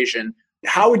that equation.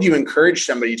 How would you encourage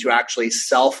somebody to actually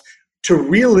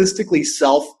realistically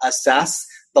self-assess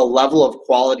the level of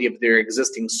quality of their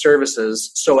existing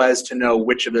services so as to know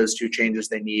which of those two changes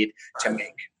they need to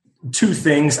make? Two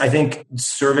things. I think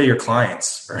survey your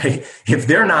clients, right? If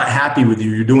they're not happy with you,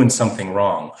 you're doing something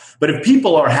wrong. But if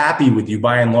people are happy with you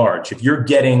by and large, if you're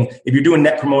doing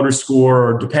net promoter score,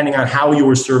 or depending on how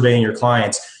you're surveying your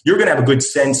clients, you're going to have a good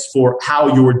sense for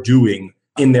how you're doing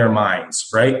in their minds,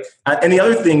 right? And the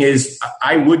other thing is,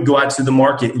 I would go out to the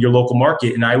market, your local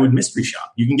market, and I would mystery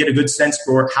shop. You can get a good sense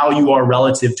for how you are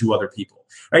relative to other people,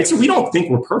 right? So we don't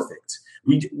think we're perfect.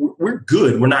 We're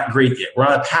good. We're not great yet. We're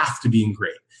on a path to being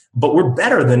great. But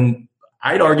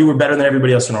I'd argue we're better than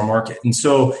everybody else in our market. And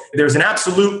so there's an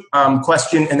absolute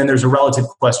question, and then there's a relative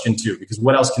question too, because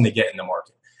what else can they get in the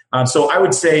market? So I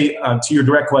would say to your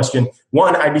direct question,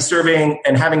 one, I'd be surveying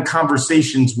and having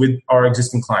conversations with our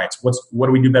existing clients. What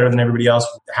do we do better than everybody else?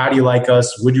 How do you like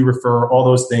us? Would you refer? All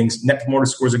those things. Net Promoter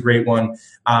Score is a great one.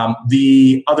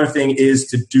 The other thing is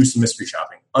to do some mystery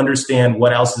shopping. Understand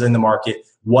what else is in the market,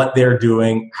 what they're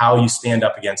doing, how you stand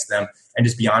up against them, and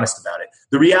just be honest about it.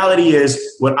 The reality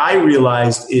is, what I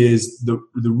realized is the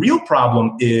real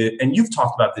problem is, and you've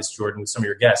talked about this, Jordan, with some of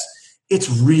your guests, it's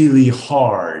really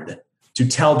hard to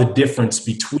tell the difference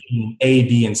between A,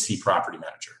 B, and C property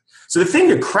manager. So the thing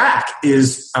to crack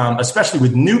is, especially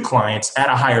with new clients at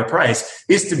a higher price,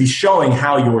 is to be showing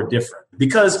how you're different.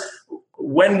 Because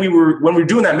when we were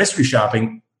doing that mystery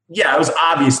shopping, yeah, it was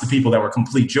obvious the people that were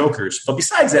complete jokers. But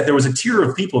besides that, there was a tier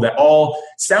of people that all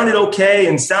sounded okay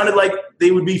and sounded like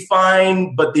they would be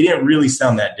fine, but they didn't really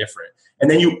sound that different.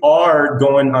 And then you are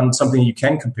going on something you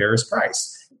can compare as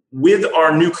price. With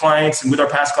our new clients and with our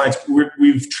past clients,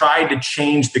 we've tried to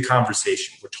change the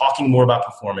conversation. We're talking more about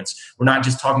performance. We're not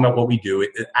just talking about what we do,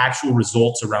 actual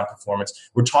results around performance.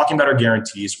 We're talking about our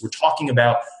guarantees. We're talking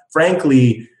about,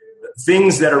 frankly,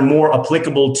 things that are more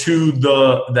applicable to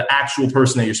the actual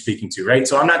person that you're speaking to, right?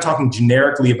 So I'm not talking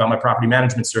generically about my property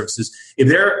management services. If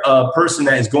they're a person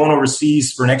that is going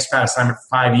overseas for an expat assignment for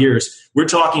 5 years, we're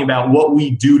talking about what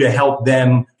we do to help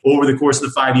them over the course of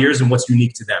the 5 years and what's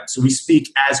unique to them. So we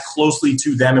speak as closely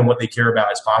to them and what they care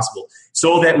about as possible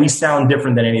so that we sound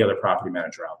different than any other property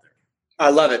manager out there. I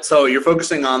love it. So you're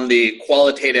focusing on the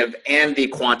qualitative and the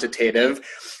quantitative.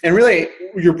 And really,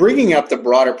 you're bringing up the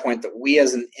broader point that we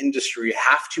as an industry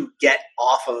have to get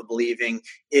off of believing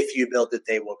if you build it,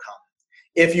 they will come.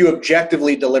 If you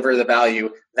objectively deliver the value,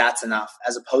 that's enough,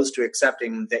 as opposed to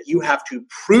accepting that you have to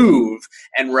prove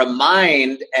and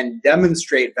remind and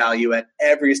demonstrate value at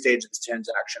every stage of this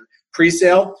transaction.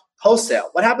 Pre-sale, post-sale.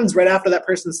 What happens right after that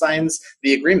person signs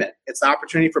the agreement? It's an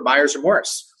opportunity for buyer's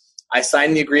remorse. I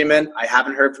signed the agreement. I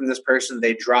haven't heard from this person.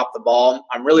 They dropped the ball.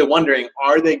 I'm really wondering,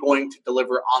 are they going to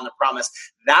deliver on the promise?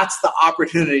 That's the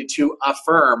opportunity to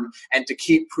affirm and to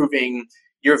keep proving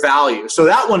your value. So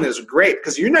that one is great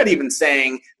because you're not even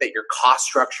saying that your cost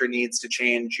structure needs to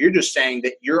change. You're just saying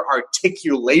that your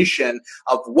articulation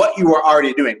of what you are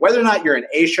already doing, whether or not you're an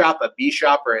A shop, a B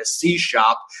shop, or a C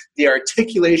shop, the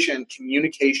articulation and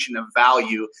communication of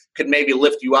value could maybe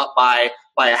lift you up by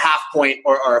a half point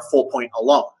or a full point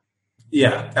alone.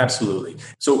 Yeah, absolutely.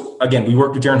 So again, we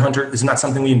worked with Darren Hunter. This is not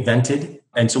something we invented.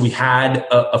 And so we had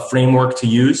a framework to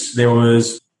use.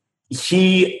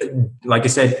 He, like I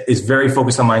said, is very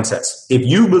focused on mindsets. If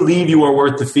you believe you are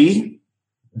worth the fee,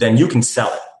 then you can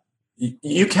sell it.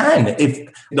 You can. If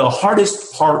the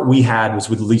hardest part we had was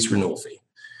with the lease renewal fee.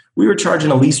 We were charging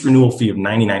a lease renewal fee of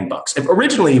 $99.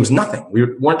 Originally, it was nothing. We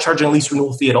weren't charging a lease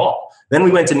renewal fee at all. Then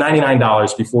we went to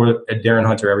 $99 before Darren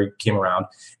Hunter ever came around.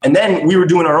 And then we were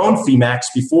doing our own fee max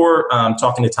before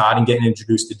talking to Todd and getting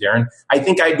introduced to Darren. I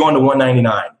think I'd gone to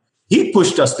 $199. He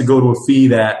pushed us to go to a fee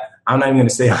that I'm not even going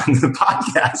to say on the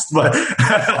podcast, but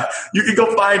you can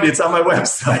go find it. It's on my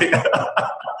website.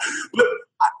 But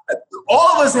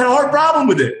all of us had a hard problem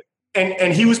with it.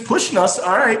 And he was pushing us.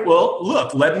 All right, well,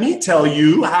 look, let me tell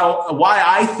you why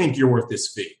I think you're worth this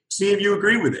fee. See if you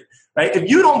agree with it. Right? If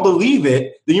you don't believe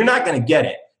it, then you're not going to get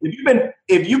it.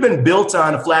 If you've been built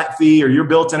on a flat fee, or you're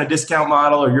built on a discount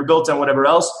model, or you're built on whatever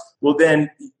else, well,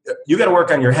 then you got to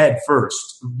work on your head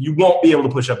first. You won't be able to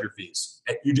push up your fees.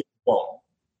 You just won't.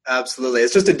 Absolutely.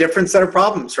 It's just a different set of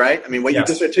problems, right? I mean, what you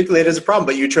just articulated is a problem,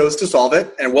 but you chose to solve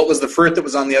it. And what was the fruit that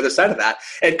was on the other side of that?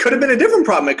 It could have been a different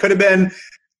problem. It could have been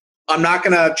I'm not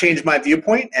going to change my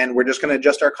viewpoint, and we're just going to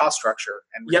adjust our cost structure.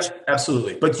 And Yep,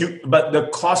 absolutely. But the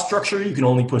cost structure, you can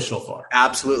only push so far.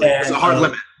 Absolutely. It's a hard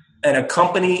limit. And a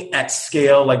company at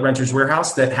scale like Renters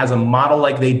Warehouse that has a model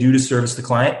like they do to service the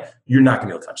client, you're not going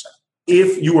to be able to touch that.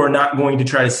 If you are not going to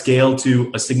try to scale to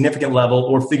a significant level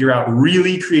or figure out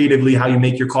really creatively how you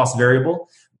make your cost variable,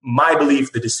 my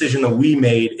belief, the decision that we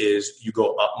made is you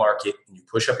go up market and you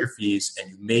push up your fees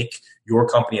and you make your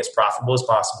company as profitable as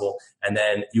possible. And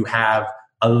then you have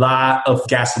a lot of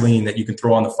gasoline that you can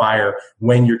throw on the fire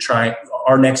when you're trying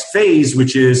our next phase,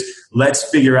 which is let's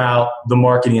figure out the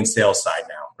marketing and sales side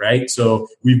now, right? So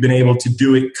we've been able to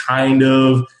do it kind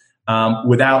of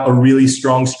without a really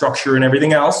strong structure and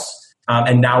everything else.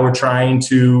 And now we're trying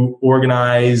to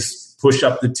organize, push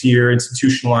up the tier,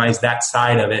 institutionalize that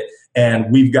side of it.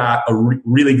 And we've got a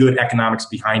really good economics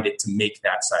behind it to make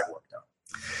that side work now.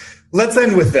 Let's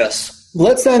end with this.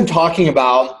 Let's end talking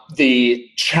about the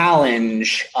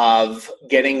challenge of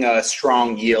getting a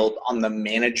strong yield on the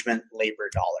management labor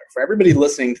dollar. For everybody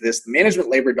listening to this, the management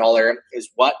labor dollar is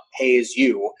what pays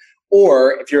you,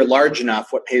 or if you're large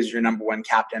enough, what pays your number one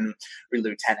captain or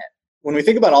lieutenant. When we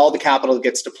think about all the capital that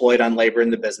gets deployed on labor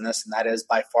in the business, and that is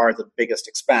by far the biggest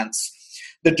expense,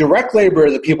 the direct labor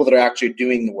are the people that are actually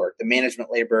doing the work. The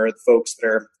management labor are the folks that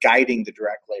are guiding the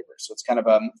direct labor. So it's kind of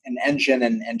an engine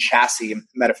and chassis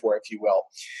metaphor, if you will.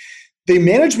 The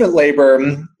management labor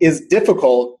is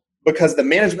difficult because the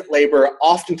management labor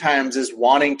oftentimes is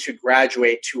wanting to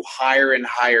graduate to higher and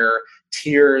higher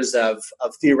tiers of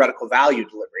theoretical value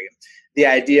delivery. The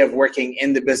idea of working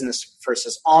in the business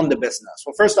versus on the business.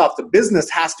 Well, first off, the business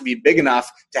has to be big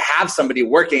enough to have somebody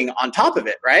working on top of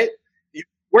it, right?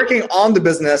 Working on the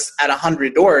business at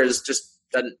 100 doors just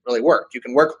doesn't really work. You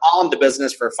can work on the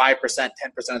business for 5%, 10% of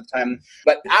the time.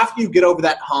 But after you get over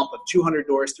that hump of 200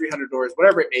 doors, 300 doors,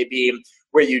 whatever it may be,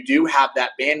 where you do have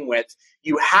that bandwidth,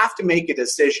 you have to make a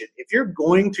decision. If you're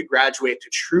going to graduate to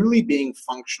truly being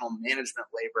functional management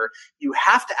labor, you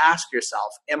have to ask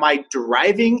yourself, am I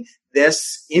deriving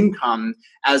this income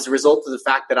as a result of the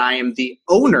fact that I am the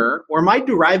owner, or am I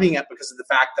deriving it because of the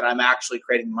fact that I'm actually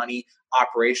creating money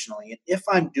operationally? And if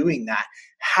I'm doing that,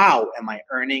 how am I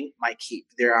earning my keep?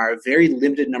 There are a very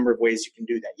limited number of ways you can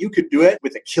do that. You could do it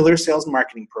with a killer sales and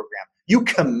marketing program. You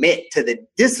commit to the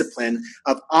discipline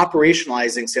of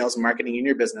operationalizing sales and marketing in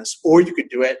your business, or you could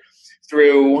do it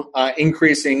through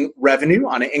increasing revenue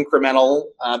on an incremental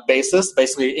basis,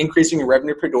 basically increasing your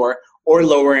revenue per door or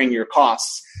lowering your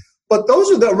costs. But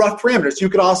those are the rough parameters. You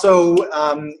could also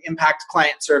impact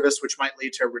client service, which might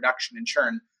lead to a reduction in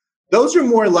churn. Those are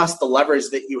more or less the levers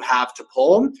that you have to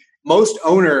pull. Most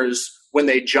owners, when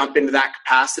they jump into that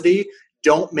capacity,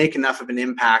 don't make enough of an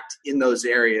impact in those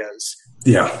areas.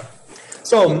 Yeah.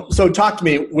 So talk to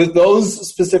me. With those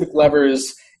specific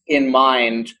levers in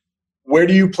mind, where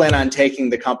do you plan on taking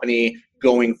the company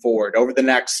going forward over the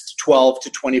next 12 to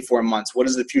 24 months? What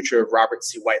does the future of Robert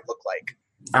C. White look like?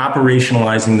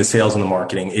 Operationalizing the sales and the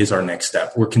marketing is our next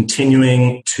step. We're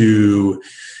continuing to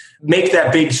make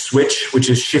that big switch, which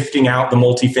is shifting out the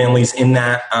multifamilies in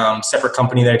that separate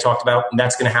company that I talked about. And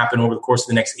that's going to happen over the course of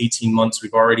the next 18 months.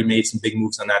 We've already made some big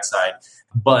moves on that side.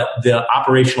 But the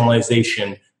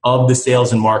operationalization of the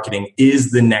sales and marketing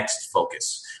is the next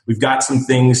focus. We've got some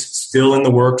things still in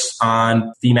the works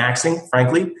on fee maxing,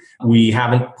 frankly. We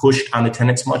haven't pushed on the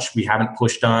tenants much. We haven't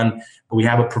pushed on, but we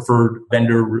have a preferred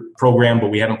vendor program, but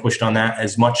we haven't pushed on that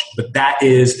as much. But that's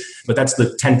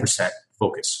the 10%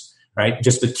 focus, right?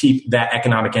 Just to keep that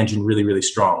economic engine really, really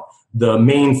strong. The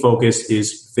main focus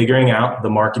is figuring out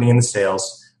the marketing and the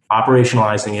sales,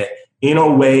 operationalizing it in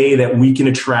a way that we can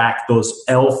attract those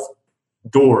ELF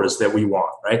doors that we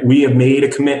want, right? We have made a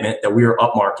commitment that we are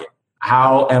upmarket.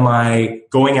 How am I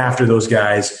going after those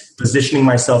guys, positioning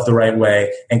myself the right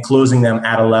way, and closing them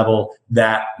at a level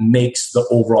that makes the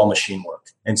overall machine work?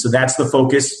 And so that's the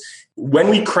focus. When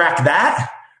we crack that,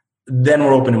 then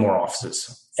we're opening more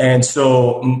offices. And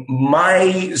so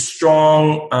my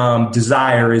strong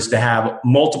desire is to have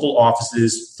multiple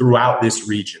offices throughout this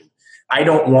region. I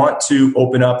don't want to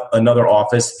open up another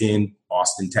office in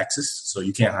Austin, Texas. So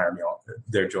you can't hire me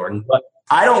there, Jordan. But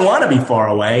I don't want to be far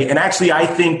away. And actually, I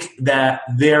think that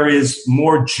there is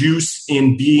more juice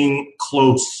in being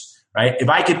close, right? If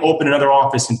I could open another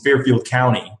office in Fairfield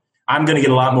County, I'm going to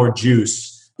get a lot more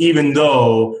juice, even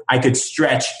though I could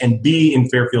stretch and be in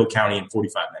Fairfield County in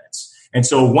 45 minutes. And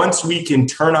so once we can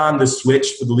turn on the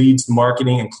switch for the leads, the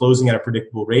marketing, and closing at a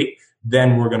predictable rate,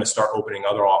 then we're going to start opening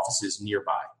other offices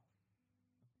nearby.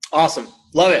 Awesome.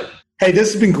 Love it. Hey,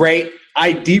 this has been great.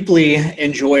 I deeply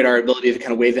enjoyed our ability to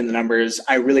kind of wave in the numbers.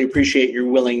 I really appreciate your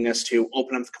willingness to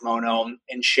open up the kimono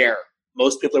and share.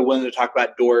 Most people are willing to talk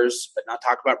about doors, but not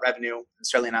talk about revenue, and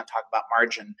certainly not talk about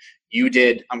margin. You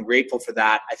did. I'm grateful for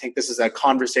that. I think this is a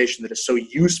conversation that is so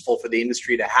useful for the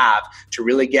industry to have, to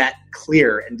really get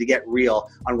clear and to get real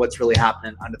on what's really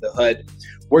happening under the hood.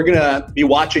 We're going to be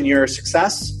watching your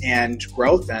success and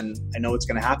growth, and I know it's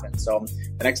going to happen. So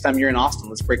the next time you're in Austin,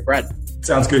 let's break bread.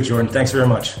 Sounds good, Jordan. Thanks very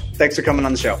much. Thanks for coming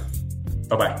on the show.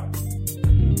 Bye-bye.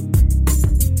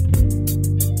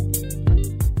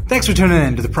 Thanks for tuning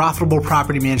in to the Profitable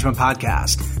Property Management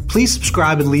Podcast. Please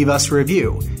subscribe and leave us a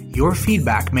review. Your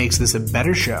feedback makes this a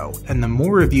better show, and the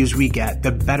more reviews we get,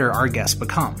 the better our guests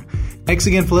become. Thanks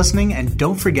again for listening, and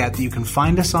don't forget that you can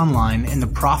find us online in the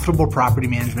Profitable Property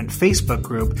Management Facebook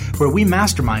group, where we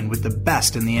mastermind with the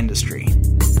best in the industry.